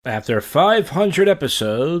After 500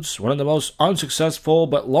 episodes, one of the most unsuccessful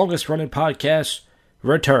but longest running podcasts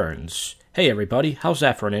returns. Hey everybody, how's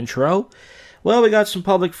that for an intro? Well, we got some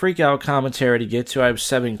public freakout commentary to get to. I have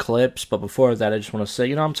 7 clips, but before that I just want to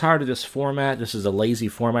say, I'm tired of this format. This is a lazy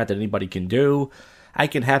format that anybody can do. I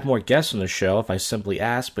can have more guests on the show if I simply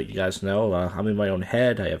ask, but you guys know I'm in my own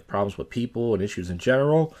head. I have problems with people and issues in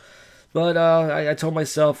general. But I told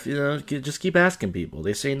myself, just keep asking people.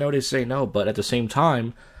 They say no, but at the same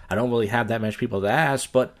time, I don't really have that much people to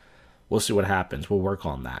ask, but we'll see what happens. We'll work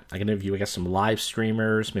on that. I can interview, some live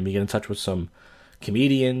streamers, maybe get in touch with some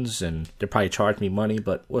comedians, and they'll probably charge me money,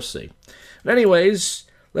 but we'll see. But anyways,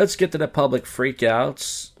 let's get to the public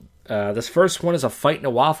freakouts. This first one is a fight in a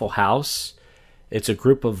Waffle House. It's a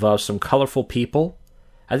group of some colorful people.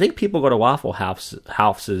 I think people go to Waffle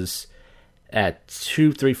houses at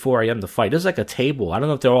 2, 3, 4 a.m. to fight. There's like a table. I don't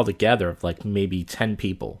know if they're all together, of like maybe 10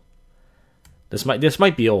 people. This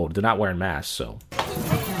might be old. They're not wearing masks, so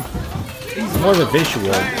more of a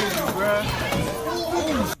visual.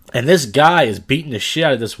 And this guy is beating the shit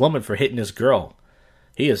out of this woman for hitting this girl.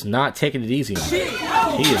 He is not taking it easy. He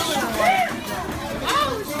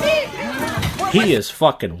is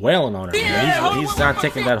fucking wailing on her. Man. He's not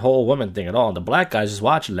taking that whole woman thing at all. And the black guy's just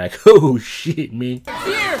watching like, oh shit, me.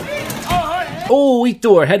 Oh, he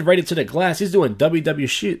threw her head right into the glass. He's doing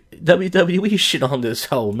WWE shit on this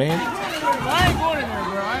hoe, man.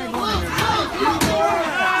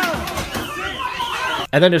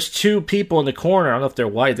 And then there's 2 people in the corner. I don't know if they're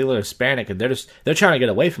white, they look Hispanic, and they're trying to get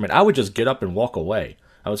away from it. I would just get up and walk away.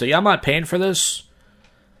 I would say, yeah, I'm not paying for this.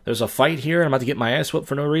 There's a fight here, and I'm about to get my ass whipped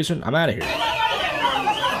for no reason. I'm out of here.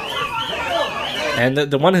 And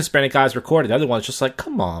the one Hispanic guy's recorded. The other one's just like,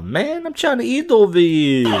 come on, man. I'm trying to eat over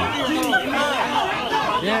here.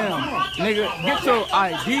 Damn, nigga, get your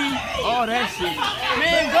ID, all that shit.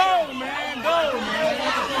 Man, go, man.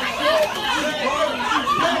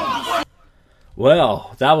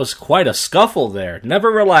 Well, that was quite a scuffle there. Never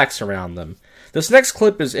relax around them. This next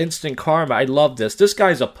clip is instant karma. I love this. This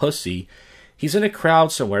guy's a pussy. He's in a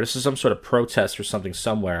crowd somewhere. This is some sort of protest or something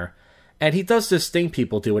somewhere. And he does this thing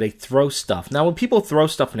people do where they throw stuff. Now, when people throw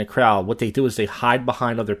stuff in a crowd, what they do is they hide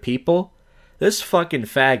behind other people. This fucking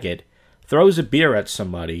faggot throws a beer at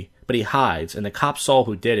somebody, but he hides, and the cops saw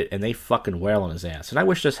who did it, and they fucking wail on his ass. And I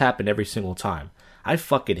wish this happened every single time. I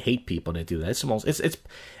fucking hate people that do that.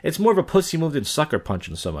 It's more of a pussy move than sucker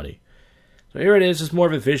punching somebody. So here it is. It's more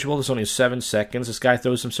of a visual. It's only 7 seconds. This guy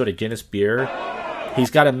throws some sort of Guinness beer.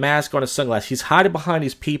 He's got a mask on, a sunglasses. He's hiding behind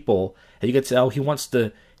these people, and you can tell he wants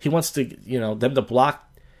to, them to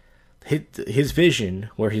block his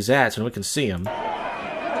vision where he's at so no one can see him.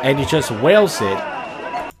 And he just wails it.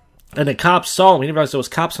 And the cops saw him. He didn't realize there was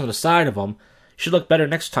cops on the side of him. You should look better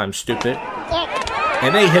next time, stupid.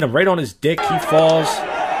 And they hit him right on his dick. He falls.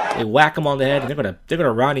 They whack him on the head, and they're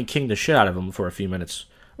gonna Ronnie King the shit out of him for a few minutes,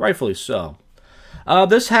 rightfully so.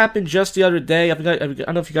 This happened just the other day. I don't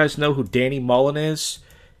know if you guys know who Danny Mullen is.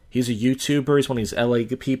 He's a YouTuber. He's one of these LA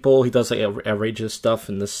people. He does like outrageous stuff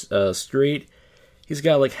in this street. He's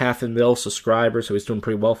got like 500,000 subscribers, so he's doing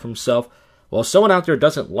pretty well for himself. Well, someone out there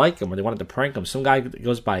doesn't like him, or they wanted to prank him. Some guy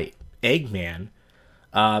goes by Eggman.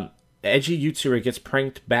 Edgy YouTuber gets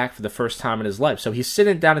pranked back for the first time in his life. So he's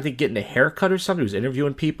sitting down, I think, getting a haircut or something. He was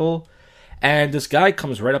interviewing people. And this guy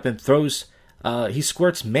comes right up and throws, he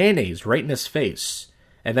squirts mayonnaise right in his face.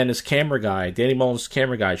 And then his camera guy, Danny Mullen's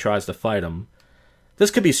camera guy, tries to fight him. This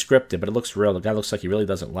could be scripted, but it looks real. The guy looks like he really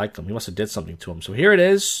doesn't like him. He must have did something to him. So here it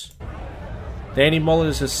is. Danny Mullen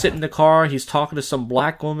is just sitting in the car. He's talking to some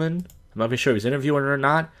black woman. I'm not even sure if he's interviewing her or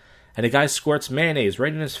not. And the guy squirts mayonnaise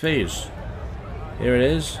right in his face. Here it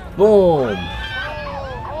is. Boom.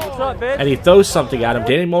 What's up, bitch? And he throws something at him.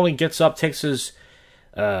 Danny Mullen gets up, takes his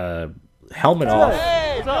helmet off.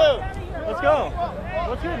 Hey, what's up? Let's go.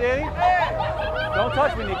 What's good, Danny? Don't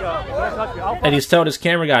touch me, Nico. Don't touch me. And he's telling his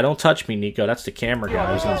camera guy, don't touch me, Nico. That's the camera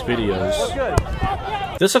guy who's in his videos. What's good?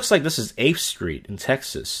 This looks like this is 8th Street in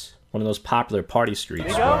Texas. One of those popular party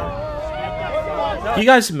streets. Can you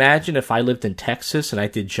guys imagine if I lived in Texas and I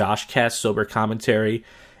did Josh Cast sober commentary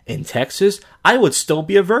in Texas? I would still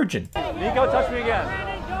be a virgin. Nico, touch me again.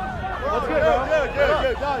 What's good, bro? Good,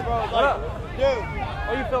 bro. What up? Dude. What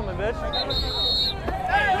are you filming, bitch?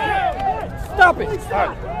 Stop it.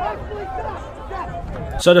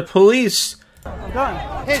 So the police I'm done.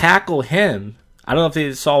 tackle him. I don't know if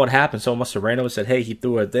they saw what happened. Someone must have ran over and said, hey, he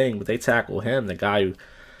threw a thing. But they tackle him, the guy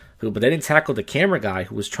but they didn't tackle the camera guy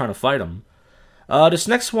who was trying to fight him. This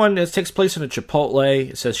next one takes place in a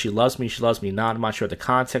Chipotle. It says, she loves me not. I'm not sure what the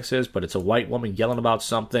context is, but it's a white woman yelling about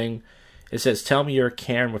something. It says, tell me you're a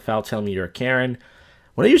Karen without telling me you're a Karen.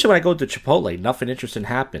 When I go to Chipotle, nothing interesting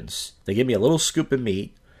happens. They give me a little scoop of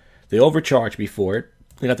meat. They overcharge me for it.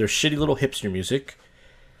 They got their shitty little hipster music.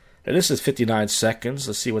 And this is 59 seconds.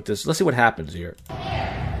 Let's see what happens here.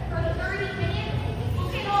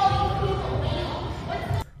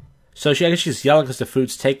 So I guess she's yelling because the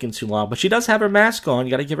food's taking too long. But she does have her mask on.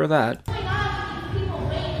 You got to give her that.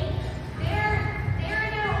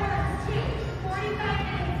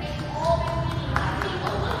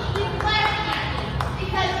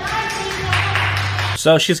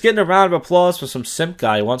 So she's getting a round of applause for some simp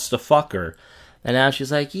guy who wants to fuck her. And now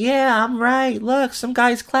she's like, yeah, I'm right. Look, some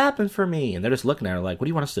guy's clapping for me. And they're just looking at her like, what do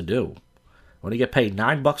you want us to do? We want to get paid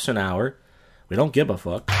 $9 an hour. We don't give a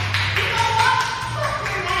fuck.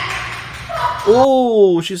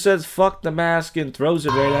 Oh, she says, fuck the mask and throws it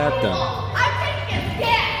right at them. I'm taking a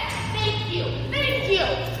gas. Thank you.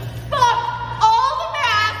 Fuck all the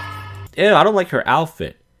masks. Ew, I don't like her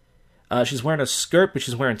outfit. She's wearing a skirt, but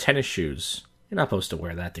she's wearing tennis shoes. You're not supposed to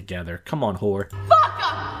wear that together. Come on, whore. Fuck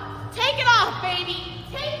them. Take it off, baby.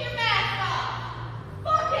 Take your mask off.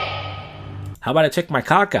 Fuck it. How about I take my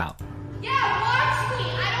cock out? Yeah, watch me.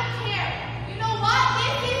 I don't care. You know what?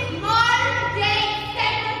 This is modern day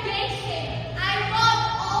segregation. I love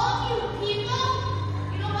all of you people.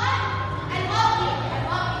 You know what? I love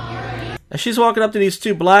you. And she's walking up to these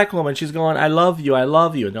two black women. She's going, I love you.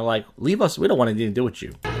 And they're like, leave us. We don't want anything to do with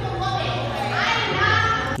you.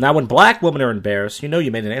 Now, when black women are embarrassed, you know you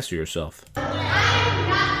made an ass of yourself.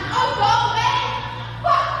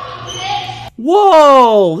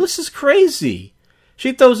 Whoa, this is crazy.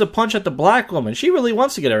 She throws a punch at the black woman. She really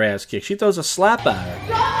wants to get her ass kicked. She throws a slap at her.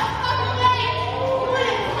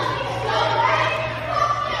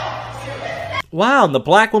 Wow, and the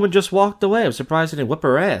black woman just walked away. I'm surprised they didn't whip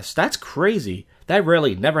her ass. That's crazy. That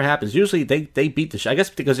rarely never happens. Usually they beat the shit. I guess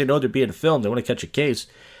because they know they're being filmed, they want to catch a case.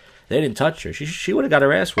 They didn't touch her. She would have got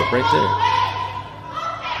her ass whipped right there.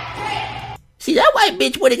 See, that white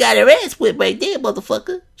bitch would have got her ass whipped right there,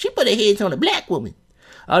 motherfucker. She put her hands on a black woman.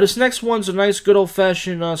 This next one's a nice, good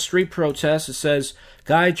old-fashioned street protest. It says,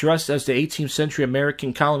 guy dressed as the 18th century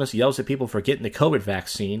American colonist yells at people for getting the COVID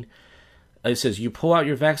vaccine. It says, you pull out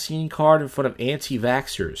your vaccine card in front of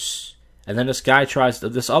anti-vaxxers. And then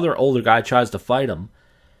this other older guy tries to fight him.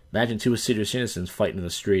 Imagine two senior citizens fighting in the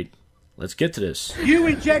street. Let's get to this. You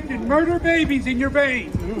injected murder babies in your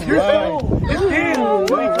veins.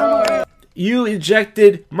 You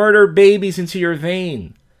injected murder babies into your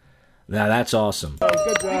vein. Now that's awesome.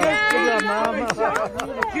 Good job, Mom.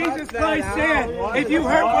 Jesus Christ said, if you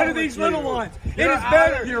hurt one of these little ones, it is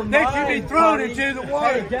better that you be thrown into the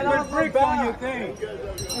water. Put bricks on your thing.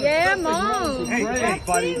 Yeah, Mom. Hey,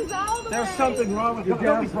 buddy. There's something wrong with you.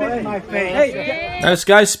 Don't be spitting in my face. Hey, now this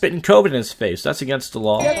guy's spitting COVID in his face. That's against the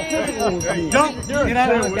law. don't get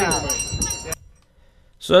out of the way.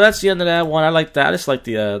 So that's the end of that one. I like that. I just like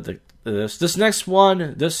this next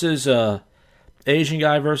one. This is Asian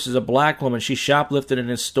guy versus a black woman. She shoplifted in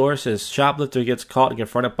his store. Says shoplifter gets caught and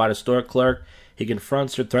confronted by the store clerk. He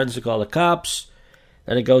confronts her, threatens to call the cops.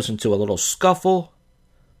 Then it goes into a little scuffle.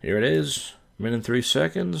 Here it is. Minute and 3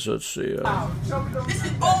 seconds. Let's see. This is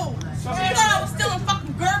old. You thought I was stealing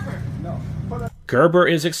fucking Gerber. Gerber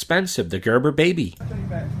is expensive. The Gerber baby. You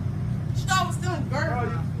thought I was stealing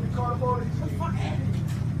Gerber.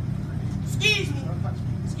 Excuse me.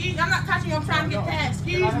 I'm not touching you. I'm trying to get past.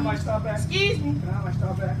 Excuse me.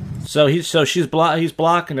 So he's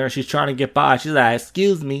blocking her. She's trying to get by. She's like,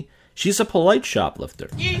 excuse me. She's a polite shoplifter.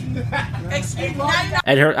 Excuse me. Excuse me.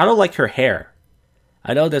 And I don't like her hair.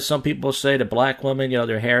 I know that some people say the black women,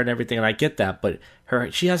 their hair and everything, and I get that, but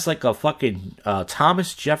she has like a fucking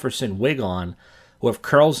Thomas Jefferson wig on with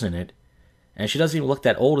curls in it, and she doesn't even look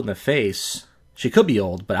that old in the face. She could be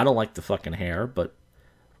old, but I don't like the fucking hair, but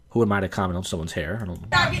who am I to comment on someone's hair? I don't know.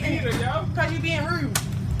 Because you're being rude.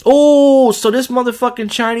 Oh, so this motherfucking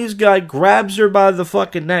Chinese guy grabs her by the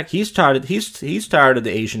fucking neck. He's tired of the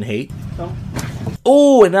Asian hate.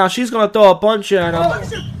 Oh, and now she's gonna throw a punch at him.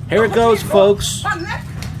 Here it goes, folks.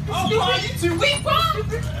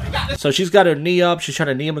 So she's got her knee up. She's trying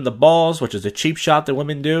to knee him in the balls, which is a cheap shot that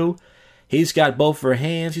women do. He's got both her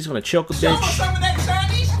hands. He's gonna choke a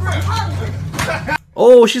bitch.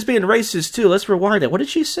 Oh, she's being racist too. Let's rewind it. What did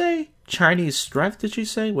she say? Chinese strength, did she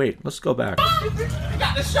say? Wait, let's go back. You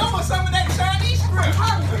got to show us some of that Chinese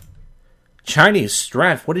strength. Chinese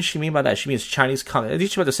strength? What does she mean by that? She means Chinese kung. I think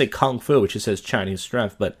she's about to say kung fu, which it says Chinese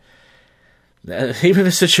strength, but even in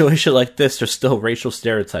a situation like this, there's still racial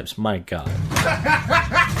stereotypes. My God.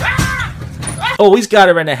 Oh, he's got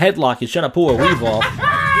her in a headlock. He's trying to pull her weave off.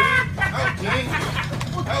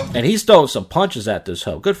 And he's throwing some punches at this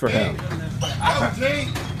hoe. Good for him.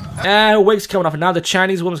 And wig's coming off, and now the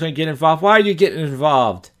Chinese woman's gonna get involved. Why are you getting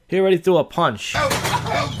involved? He already threw a punch.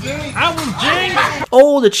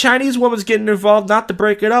 Oh, the Chinese woman's getting involved not to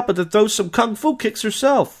break it up, but to throw some kung fu kicks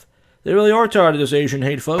herself. They really are tired of this Asian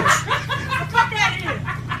hate, folks. Fuck out of here.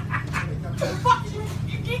 Fuck you.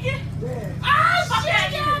 You geeking? Ah, fuck out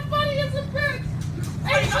of here. Funny as a bitch.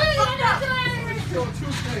 Hey, fuck out of here.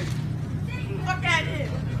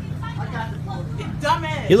 You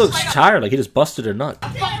dumbass. He looks tired, like he just busted a nut.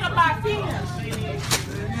 I'm fucking up my penis.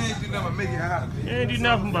 You ain't do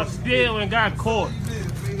nothing but steal and got caught.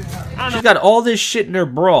 She's got all this shit in her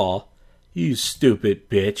bra. You stupid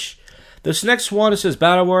bitch. This next one, it says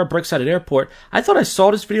Battle Royale breaks out at airport. I thought I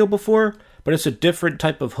saw this video before, but it's a different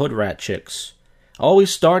type of hood rat chicks.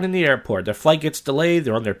 Always start in the airport. Their flight gets delayed,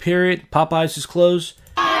 they're on their period, Popeyes is closed.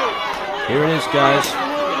 Here it is, guys.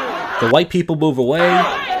 The white people move away.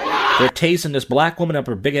 They're tasing this black woman up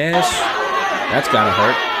her big ass. That's gotta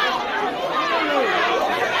hurt.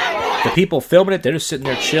 The people filming it, they're just sitting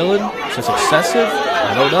there chilling. Is this excessive?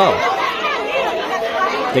 I don't know.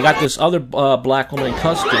 They got this other black woman in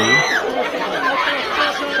custody.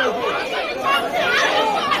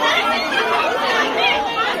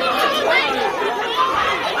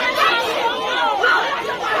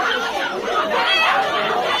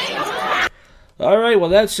 Alright, well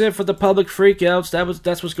that's it for the public freakouts.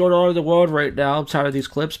 That's what's going on in the world right now. I'm tired of these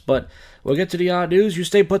clips, but we'll get to the odd news. You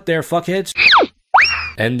stay put there, fuckheads.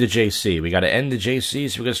 End the JC. We gotta end the JC,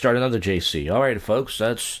 so we're gonna start another JC. Alright, folks,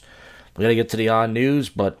 we gotta get to the odd news,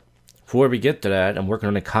 but before we get to that, I'm working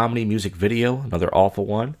on a comedy music video, another awful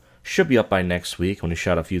one. Should be up by next week. I'm gonna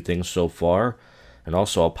shot a few things so far, and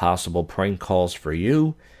also a possible prank calls for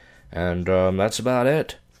you. And that's about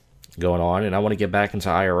it going on. And I want to get back into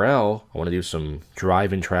IRL. I want to do some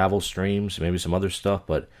drive-in travel streams, maybe some other stuff,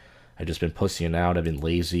 but I've just been pussying out. I've been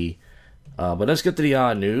lazy. But let's get to the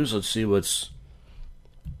odd news. Let's see we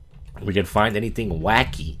can find anything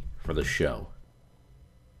wacky for the show.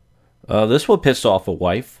 This will piss off a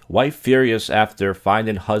wife. Wife furious after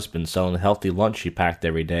finding husband selling healthy lunch he packed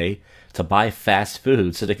every day to buy fast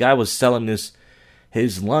food. So the guy was selling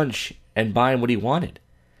his lunch and buying what he wanted.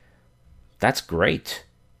 That's great.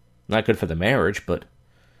 Not good for the marriage, but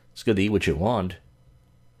it's good to eat what you want.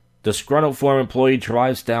 Disgruntled former employee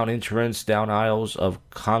drives down entrance down aisles of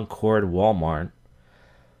Concord Walmart.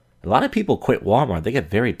 A lot of people quit Walmart. They get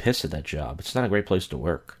very pissed at that job. It's not a great place to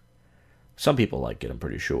work. Some people like it, I'm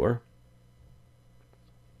pretty sure.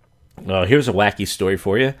 Here's a wacky story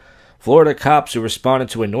for you. Florida cops who responded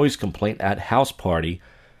to a noise complaint at house party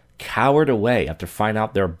cowered away after finding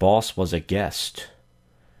out their boss was a guest.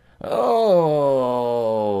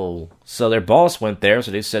 Oh, so their boss went there,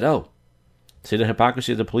 so they said, oh. See the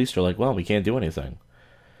hypocrisy of the police? They're like, well, we can't do anything.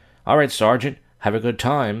 All right, Sergeant, have a good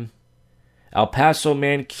time. El Paso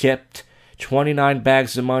man kept 29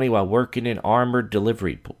 bags of money while working in armored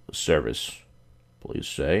delivery service. Police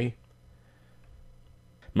say.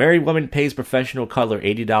 Married woman pays professional cuddler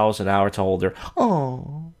 $80 an hour to hold her.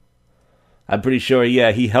 Oh. I'm pretty sure,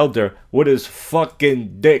 yeah, he held her with his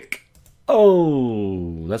fucking dick.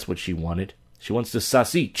 Oh, that's what she wanted. She wants the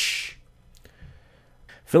sausage.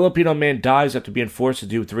 Filipino man dies after being forced to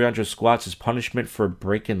do 300 squats as punishment for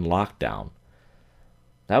breaking lockdown.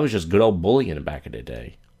 That was just good old bullying back in the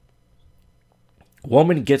day.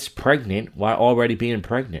 Woman gets pregnant while already being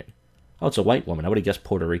pregnant. Oh, it's a white woman. I would have guessed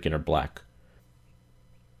Puerto Rican or black.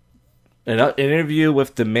 An interview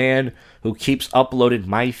with the man who keeps uploading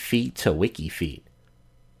my feet to WikiFeet.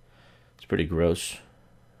 It's pretty gross.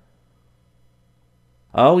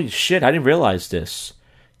 Oh, shit, I didn't realize this.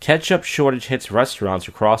 Ketchup shortage hits restaurants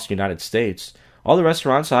across the United States. All the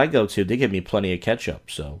restaurants I go to, they give me plenty of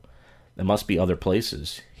ketchup, so there must be other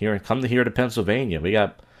places. Come to Pennsylvania. We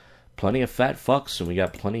got plenty of fat fucks, and we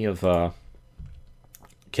got plenty of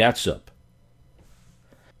ketchup.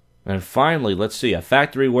 And finally, let's see, a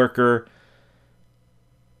factory worker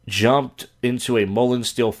jumped into a molten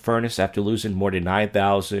steel furnace after losing more than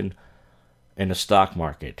 $9,000 in the stock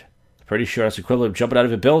market. Pretty sure that's equivalent of jumping out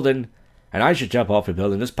of a building, and I should jump off a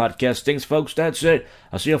building. This podcast stinks, folks. That's it.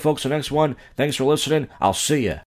 I'll see you folks in the next one. Thanks for listening. I'll see you.